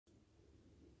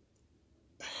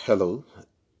Hello,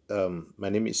 my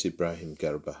name is Ibrahim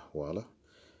Garba Wala.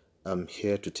 I'm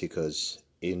here to take us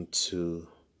into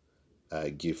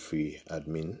GivFree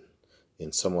admin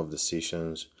in some of the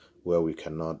sessions where we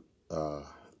cannot uh,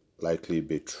 likely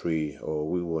betray, or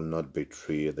we will not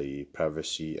betray, the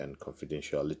privacy and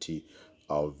confidentiality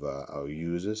of our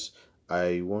users.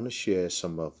 I want to share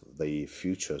some of the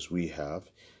features we have,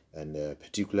 and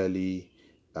particularly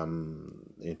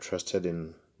I'm interested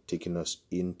in taking us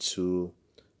into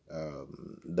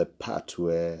the part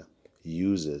where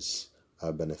users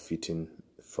are benefiting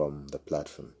from the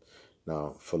platform.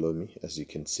 Now, follow me. As you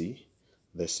can see,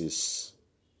 this is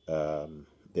the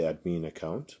admin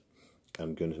account.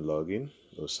 I'm going to log in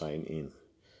or sign in.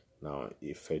 Now,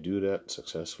 if I do that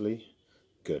successfully,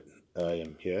 good. I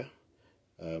am here.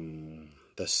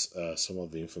 That's some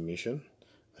of the information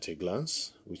at a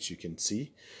glance, which you can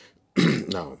see.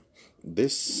 Now,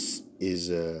 this is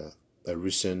a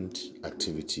recent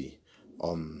activity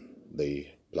on the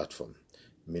platform,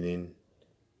 meaning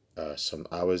some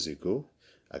hours ago,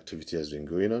 activity has been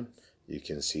going on. You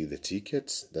can see the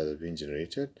tickets that have been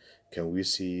generated. Can we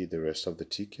see the rest of the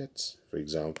tickets? For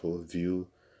example, view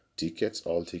tickets,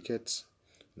 all tickets.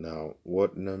 Now,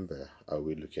 what number are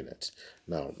we looking at?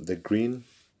 Now, the green,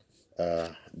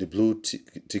 the blue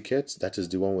tickets, that is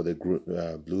the one with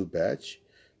the blue badge,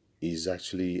 is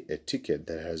actually a ticket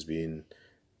that has been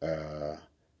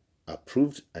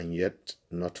approved and yet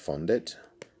not funded.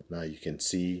 Now you can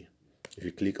see, if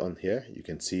you click on here, you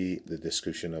can see the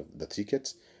description of the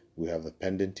tickets. We have the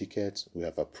pending ticket, we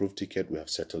have approved ticket, we have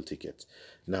settled ticket.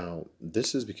 Now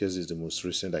this is because it's the most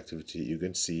recent activity. You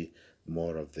can see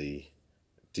more of the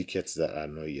tickets that are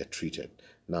not yet treated.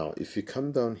 Now if you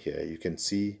come down here, you can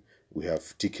see we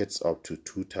have tickets up to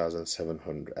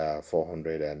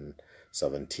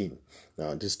 2,417.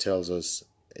 Now this tells us,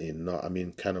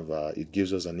 it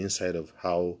gives us an insight of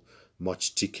how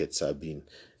much tickets are being.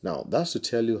 Now that's to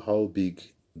tell you how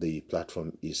big the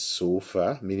platform is so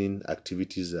far, meaning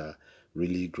activities are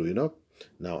really growing up.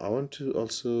 Now I want to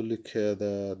also look at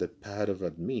the part of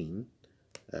admin.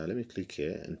 Let me click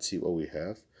here and see what we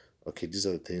have. Okay, these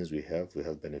are the things we have. We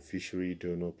have beneficiary,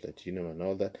 donor, platinum, and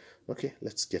all that. Okay,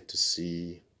 let's get to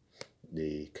see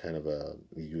the kind of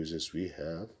users we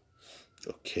have.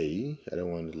 Okay, I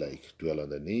don't want to dwell on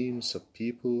the names of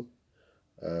people,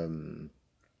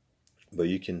 but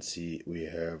you can see we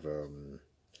have a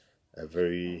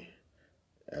very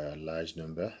large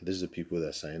number. These are the people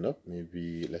that sign up.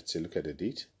 Maybe let's say look at the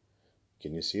date.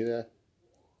 Can you see that?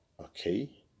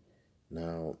 Okay,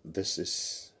 now this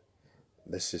is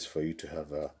for you to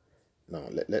have a. Now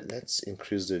let's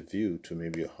increase the view to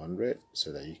maybe 100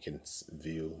 so that you can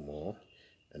view more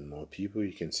and more people.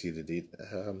 You can see the date.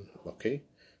 Okay,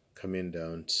 coming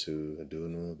down to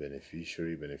donor,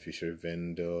 beneficiary,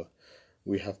 vendor.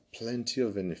 We have plenty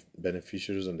of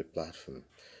beneficiaries on the platform.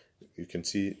 You can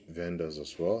see vendors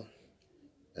as well,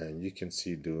 and you can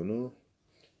see donor.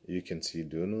 You can see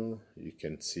donor. You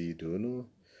can see donor.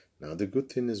 Now the good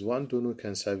thing is one donor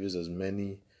can service as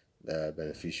many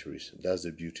beneficiaries. That's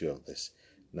the beauty of this.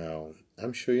 Now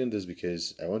I'm showing this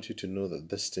because I want you to know that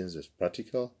this thing is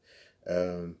practical.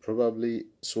 Probably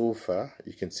so far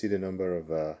you can see the number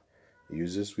of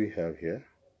users we have here.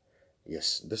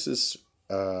 Yes, this is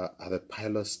at the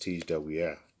pilot stage that we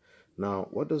are. Now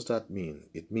what does that mean?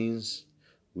 It means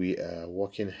we are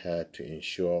working hard to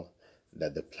ensure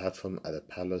that the platform at the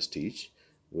pilot stage,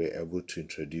 we're able to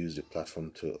introduce the platform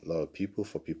to a lot of people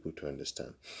for people to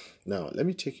understand. Now let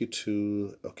me take you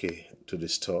to the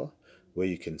store where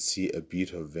you can see a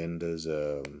bit of vendors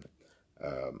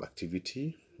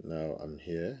activity. Now I'm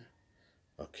here.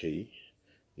 Okay,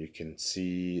 you can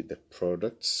see the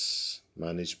products,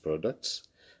 manage products,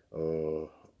 or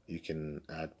you can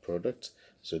add products.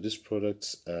 So these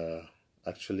products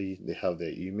actually they have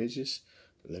their images.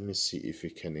 Let me see if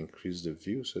we can increase the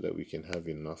view so that we can have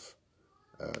enough.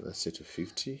 Let's say to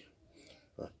 50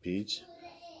 per page.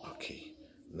 Okay,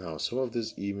 now some of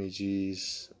these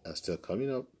images are still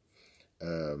coming up.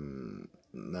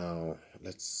 Now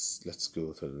let's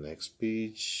go to the next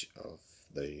page of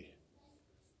the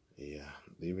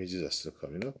images are still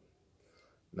coming up.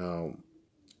 Now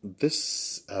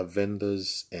this are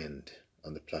vendors end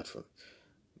on the platform.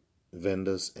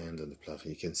 Vendors end on the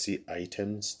platform. You can see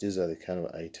items. These are the kind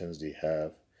of items they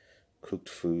have. Cooked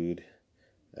food.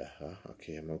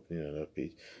 Okay, I'm opening another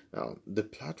page. Now the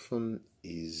platform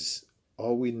is,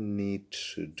 all we need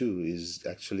to do is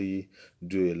actually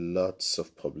do a lots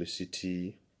of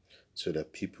publicity so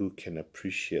that people can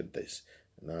appreciate this.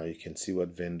 Now you can see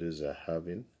what vendors are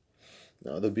having.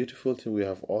 Now the beautiful thing, we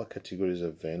have all categories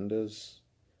of vendors.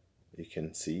 You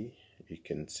can see You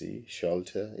can see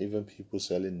shelter, even people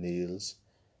selling nails,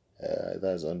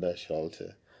 that's under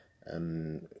shelter.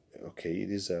 And okay,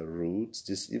 these are roots,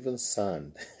 this even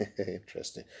sand.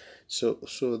 Interesting. So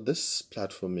this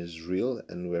platform is real,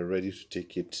 and we're ready to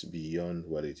take it beyond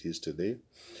what it is today.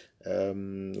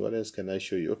 What else can I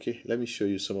show you? Okay, let me show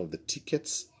you some of the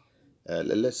tickets.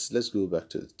 Let's go back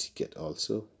to the ticket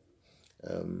also.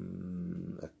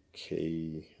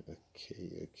 Okay.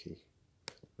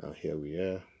 Now here we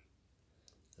are.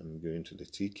 I'm going to the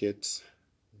tickets.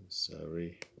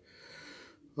 Sorry.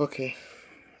 Okay.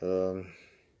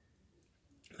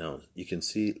 Now you can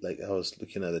see, like, I was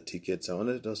looking at the tickets. I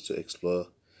wanted us to explore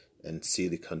and see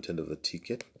the content of the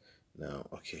ticket. Now,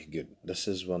 okay, good. This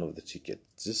is one of the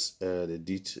tickets. This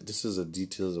this is the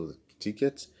details of the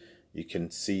ticket. You can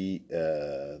see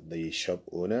the shop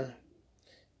owner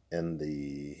and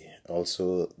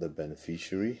also the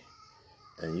beneficiary,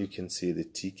 and you can see the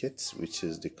tickets, which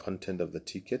is the content of the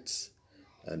tickets,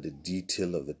 and the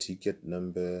detail of the ticket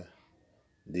number,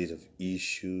 date of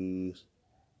issue.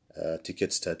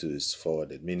 Ticket status is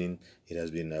forwarded, meaning it has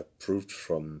been approved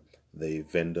from the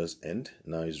vendor's end.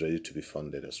 Now it's ready to be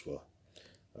funded as well.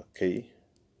 Okay.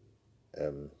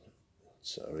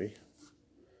 Sorry.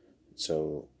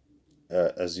 So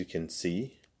as you can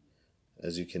see,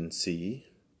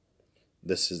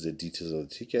 this is the details of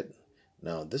the ticket.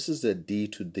 Now this is the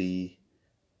day-to-day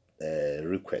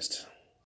request.